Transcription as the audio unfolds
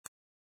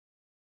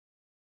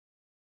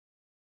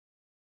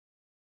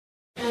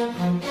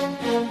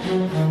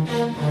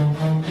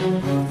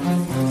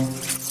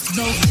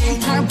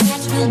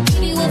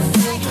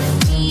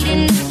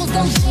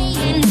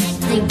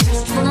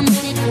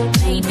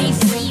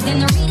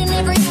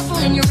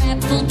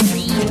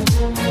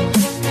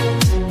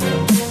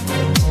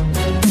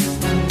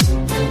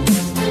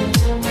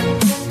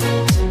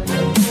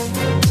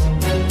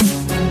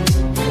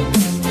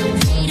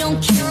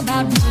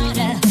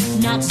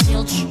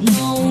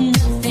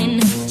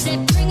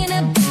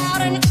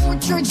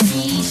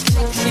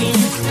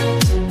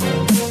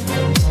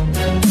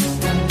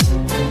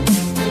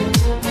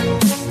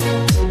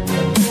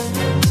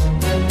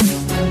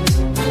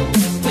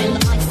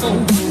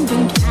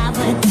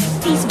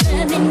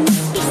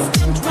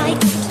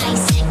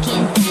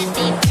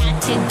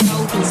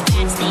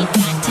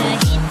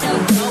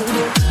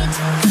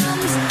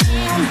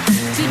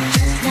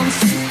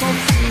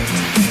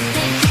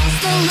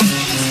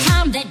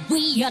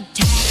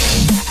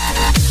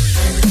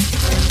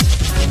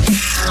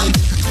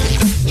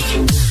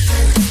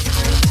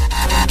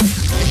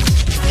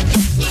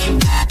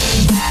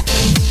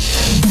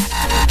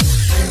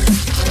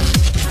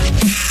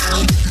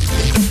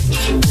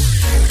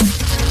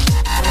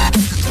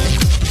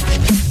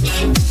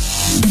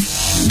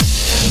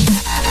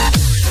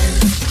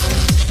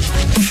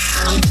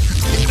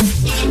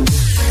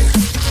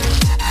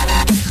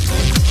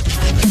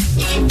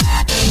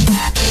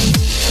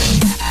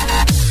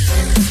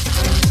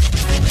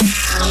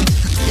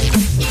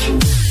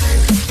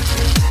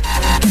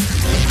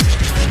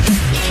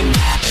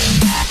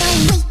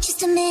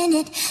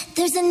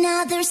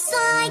another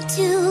side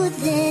to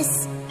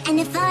this, and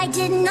if I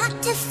did not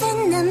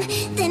defend them,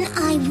 then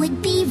I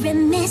would be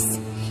remiss.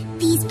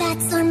 These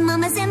bats are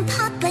mamas and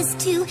papas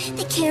too.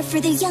 They care for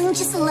their young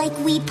just like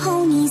we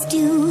ponies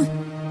do.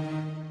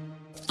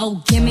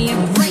 Oh, give me a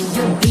break,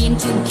 you're being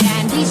too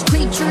kind. These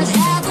creatures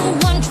have a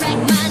one-track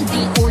mind.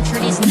 The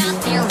orchard is not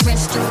their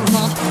restaurant.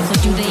 But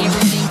do they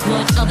ever think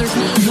what others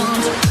may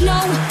want? No,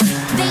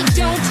 they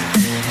don't,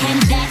 and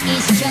that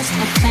is just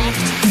a fact.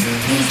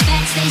 These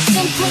bats, they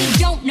simply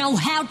don't know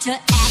how to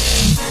act.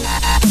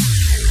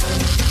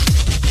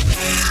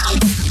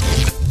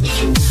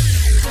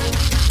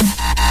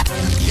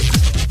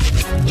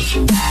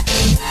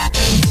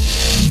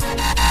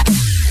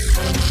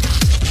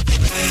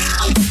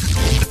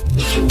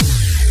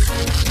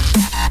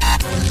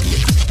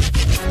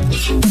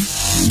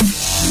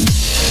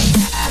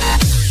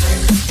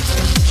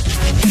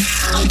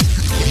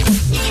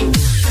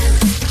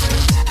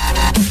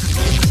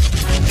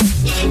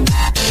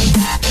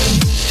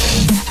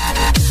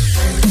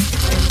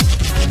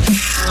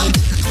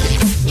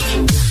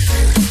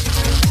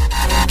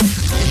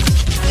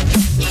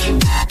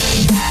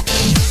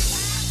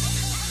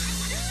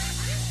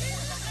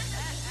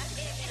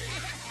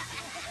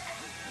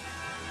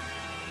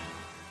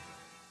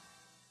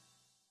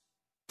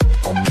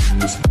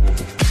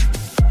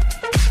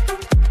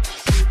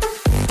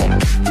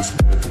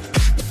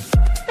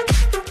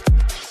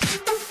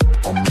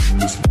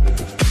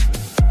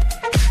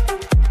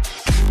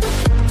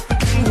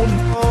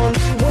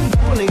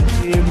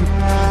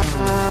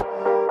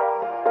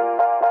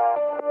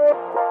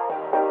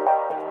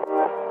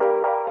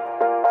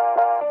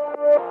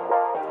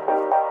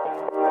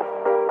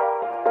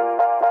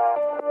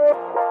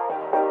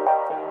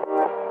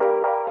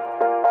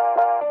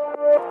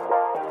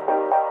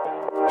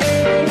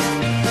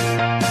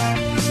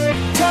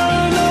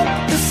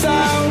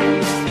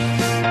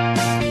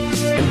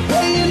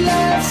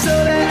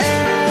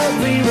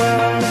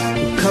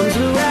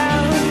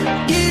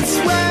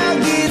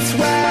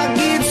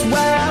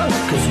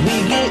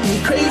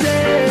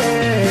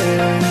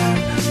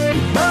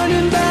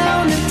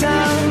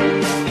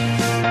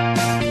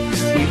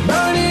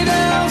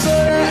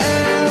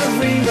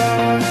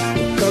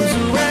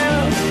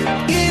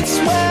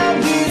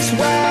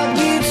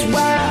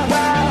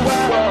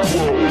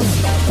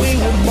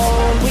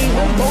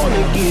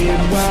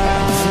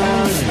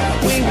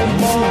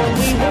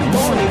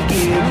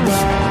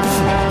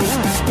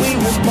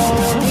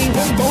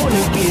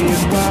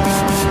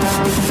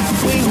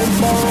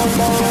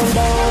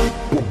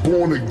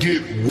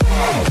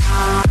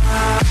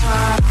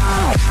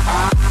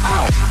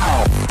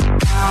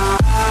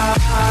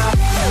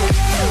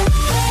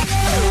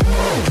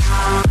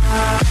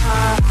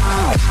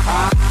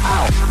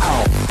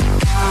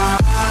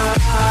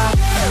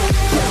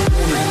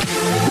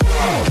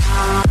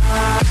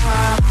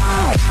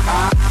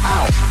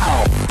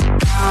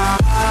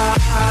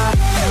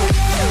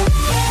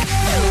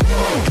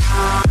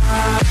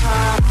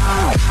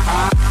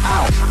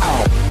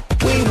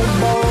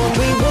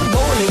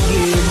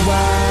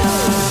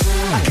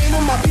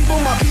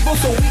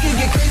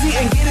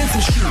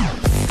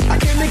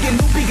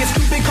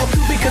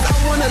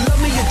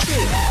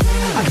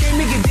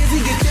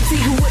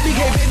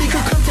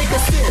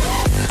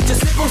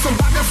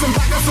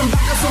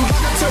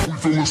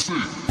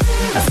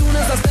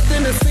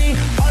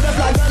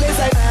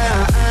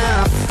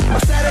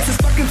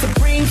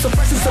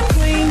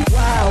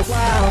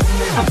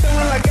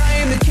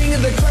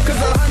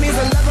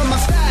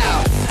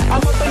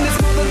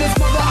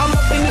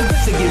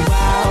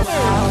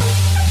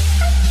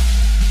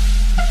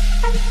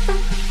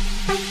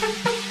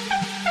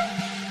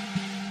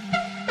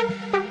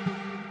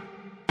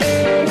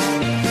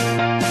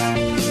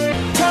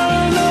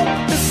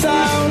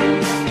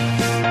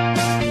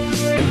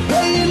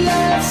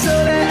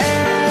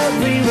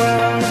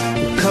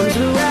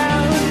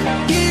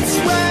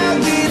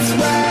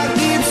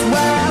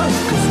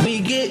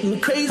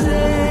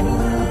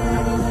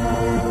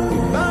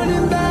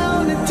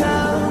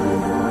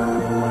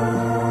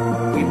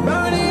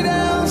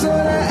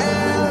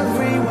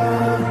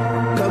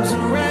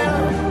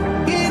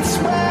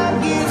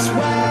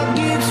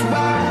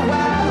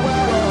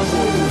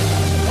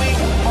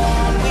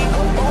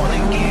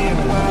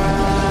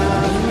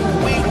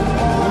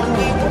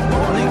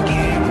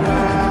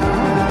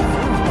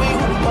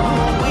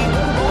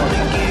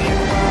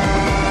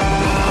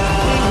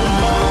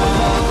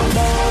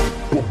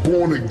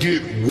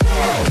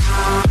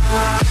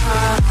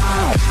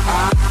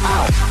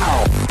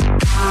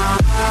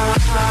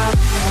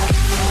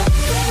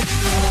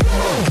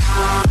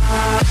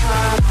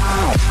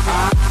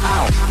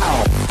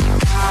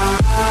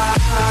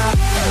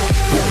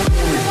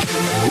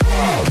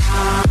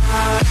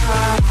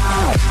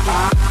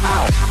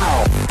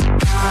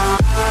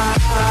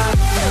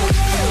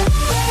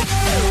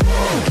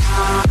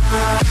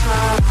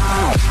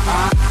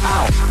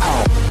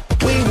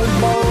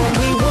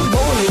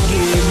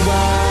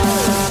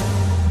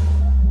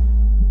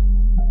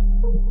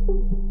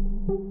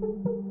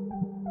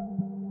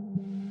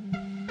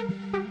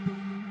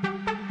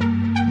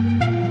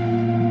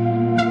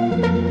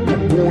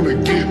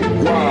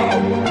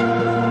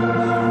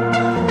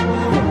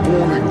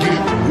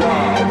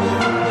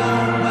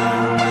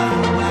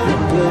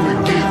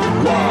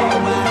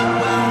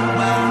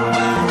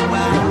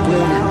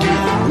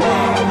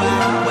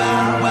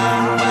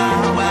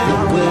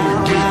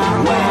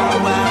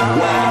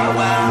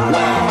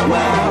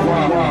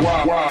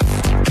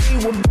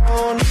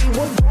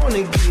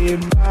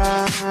 get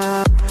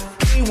by.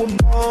 We were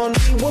born to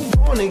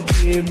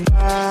get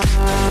by.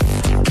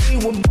 We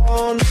were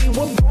born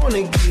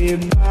to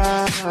get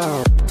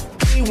by.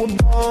 We were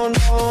born to get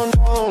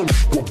by.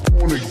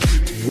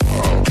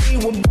 We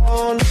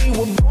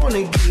were born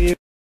to get by.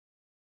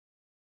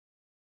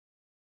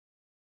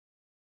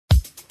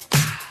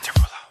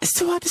 It's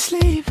too hard to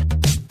sleep.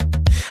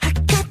 I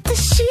got the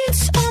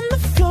sheets on the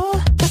floor,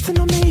 nothing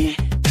on me.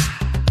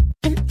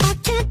 And I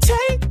can't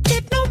take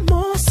it no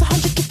more, it's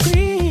 100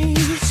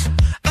 degrees.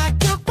 I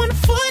got 1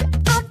 foot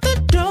out the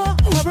door,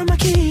 where are my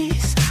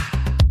keys?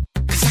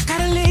 'Cause I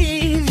gotta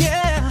leave,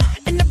 yeah,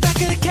 in the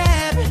back of the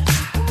cab.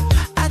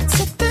 I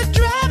took the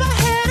drive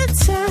ahead of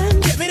time,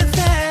 get me the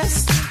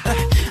fast.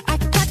 I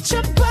got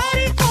your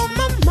body on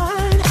my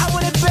mind, I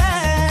want it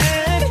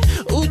bad.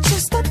 Ooh,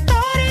 just the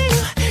thought of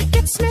you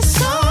gets me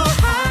so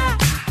high,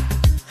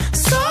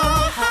 so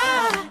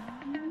high.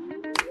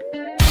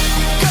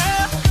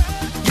 Girl,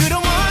 you the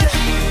one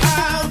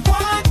I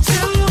want to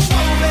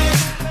move it.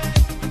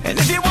 And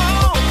if you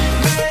want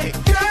me,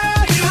 girl,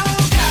 you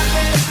got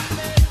me.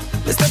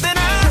 There's nothing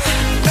I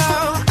know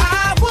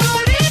I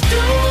wouldn't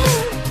do,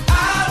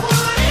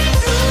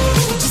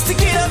 just to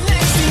get up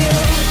next to you.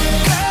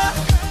 Girl,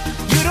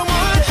 you the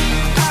one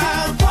I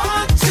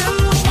want to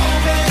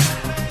move it.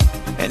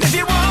 And if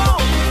you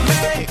want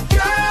me,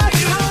 girl,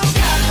 you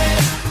got me.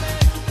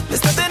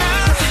 There's nothing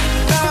I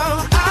know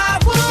I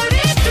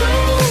wouldn't do,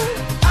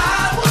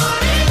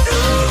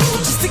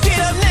 just to get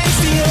up next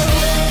to you.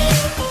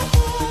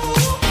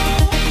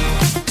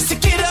 Just to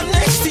get up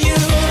next to you.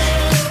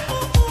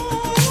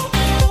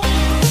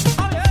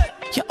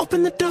 You open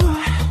the door,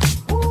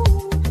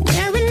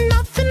 wearing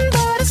nothing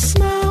but a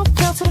smile,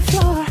 fell to the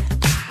floor.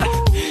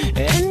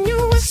 And you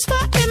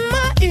whisper in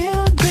my ear,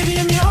 baby,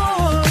 I'm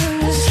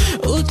yours.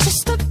 Ooh,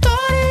 just the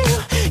thought of you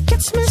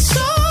gets me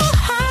so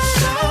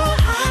high,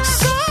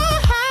 so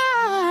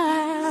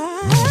high.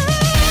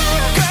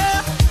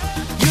 Girl,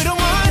 you the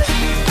one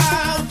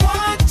I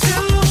want to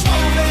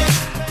move it.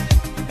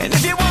 And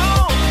if you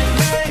want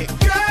me,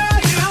 girl,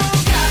 you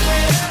got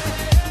me.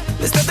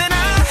 There's nothing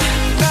I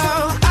know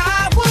I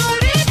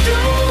wouldn't do,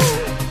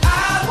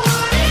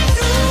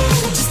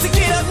 just to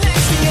get up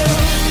next to you.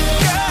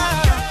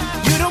 Girl,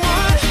 you the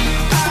one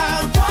I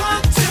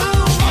want to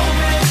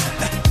move it.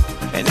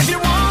 And if you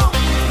want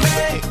me,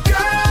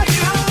 girl,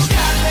 you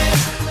got me.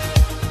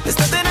 There's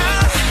nothing I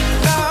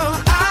know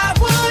I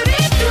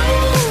wouldn't do,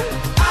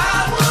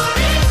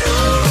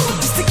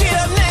 just to get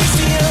up next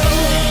to you.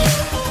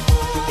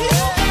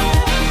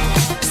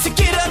 Just to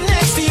get up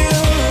next to you.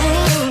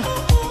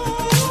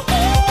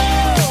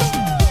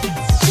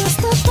 Just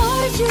the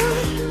thought of you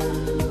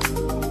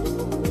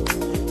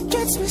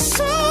gets me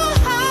so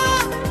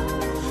high,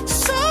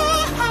 so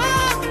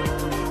high.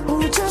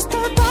 Ooh, just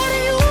the thought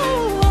of you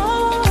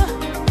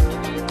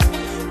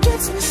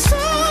gets me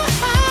so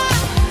high,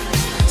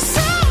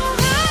 so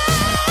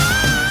high.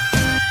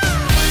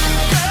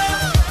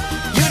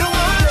 You're the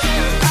one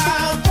I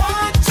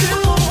want to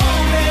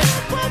move it.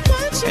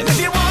 And if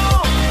you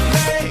want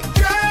me,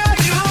 girl,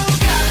 you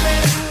got me.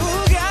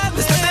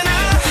 There's nothing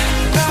I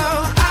know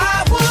I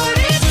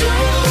wouldn't do,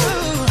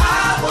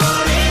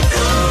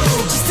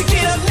 just to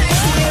get up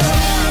next to you.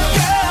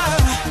 Girl,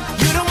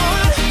 you're the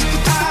one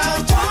I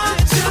want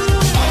to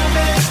move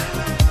it.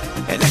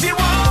 And if you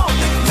want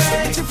me,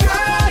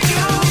 girl,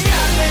 you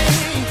got me.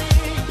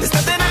 There's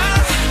nothing I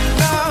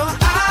know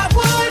I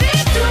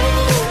wouldn't do,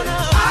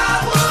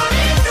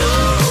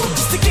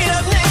 just to get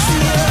up next to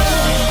you.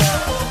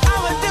 I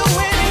would do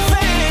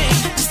anything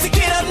just to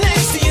get up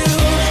next to you.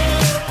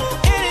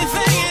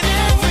 Anything and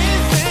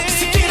everything just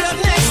to get up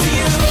next to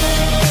you.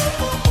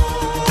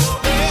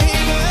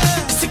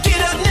 Just to get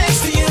up next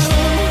to you.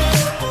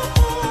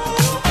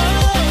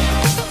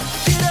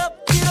 Get up,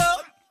 get up.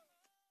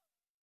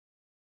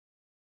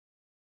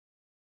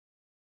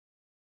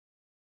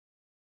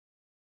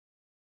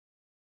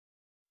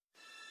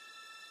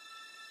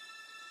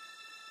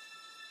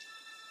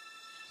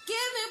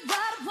 Give me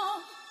what I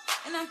want,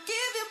 and I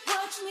give you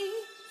what you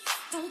need.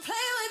 Don't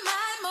play with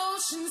my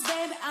emotions,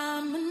 baby,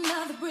 I'm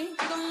another breed.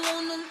 Don't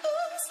wanna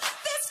lose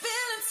this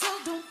feeling, so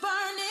don't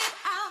burn it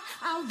out.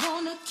 I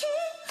wanna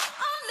keep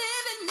on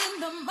living in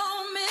the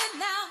moment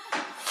now.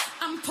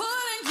 I'm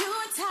pulling you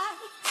in tight,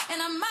 and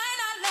I might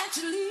not let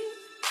you leave.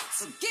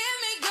 So give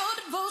me your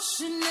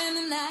devotion, and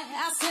tonight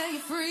I'll set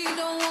you free.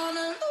 Don't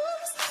wanna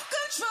lose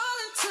control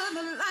until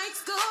the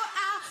lights go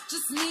out.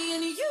 Just me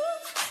and you,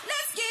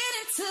 let's get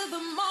into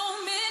the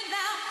moment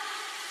now.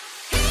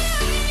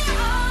 Here in your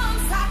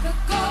arms, I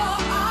could go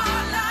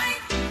all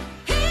night.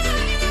 Here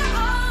in your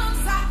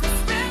arms, I could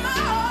spend my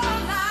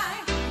whole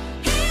life.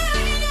 Here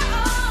in your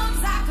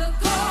arms, I could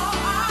go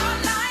all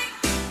night.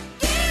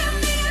 Give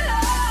me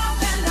love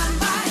and I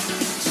might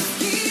just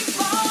keep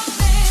on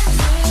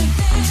dancing,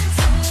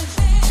 dancing,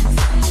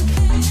 dancing,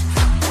 dancing.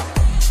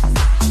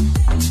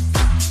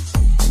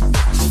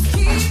 Just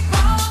keep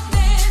on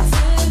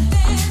dancing,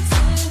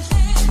 dancing,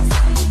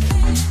 dancing,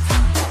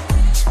 dancing.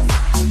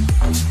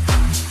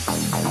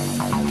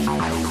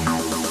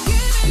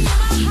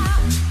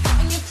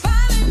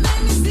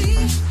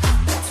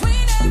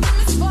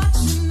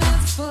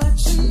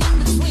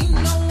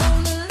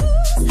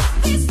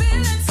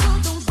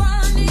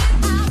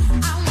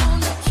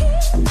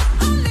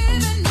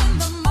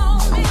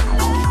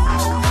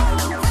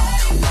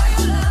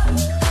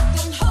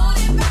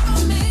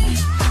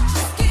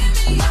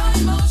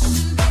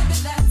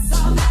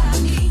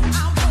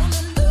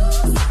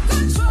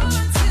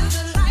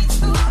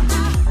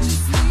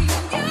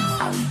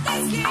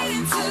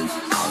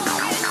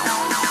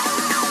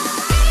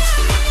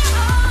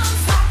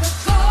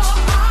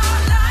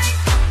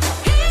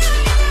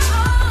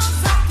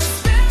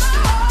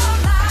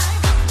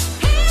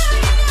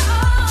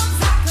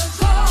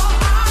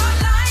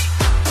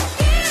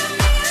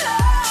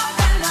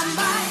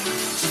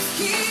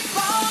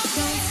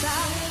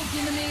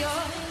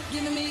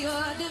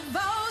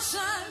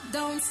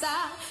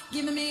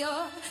 giving me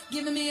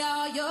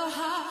all your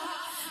heart.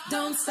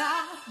 Don't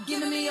stop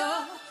giving me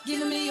your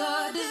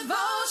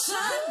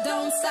devotion.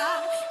 Don't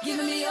stop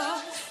giving me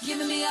all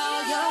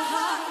your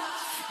heart.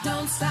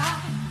 Don't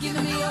stop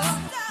giving me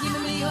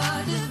your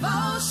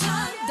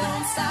devotion.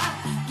 Don't stop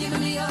giving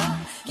me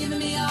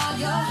all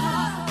your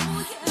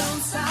heart.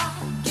 Don't stop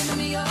giving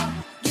me your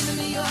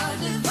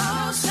devotion.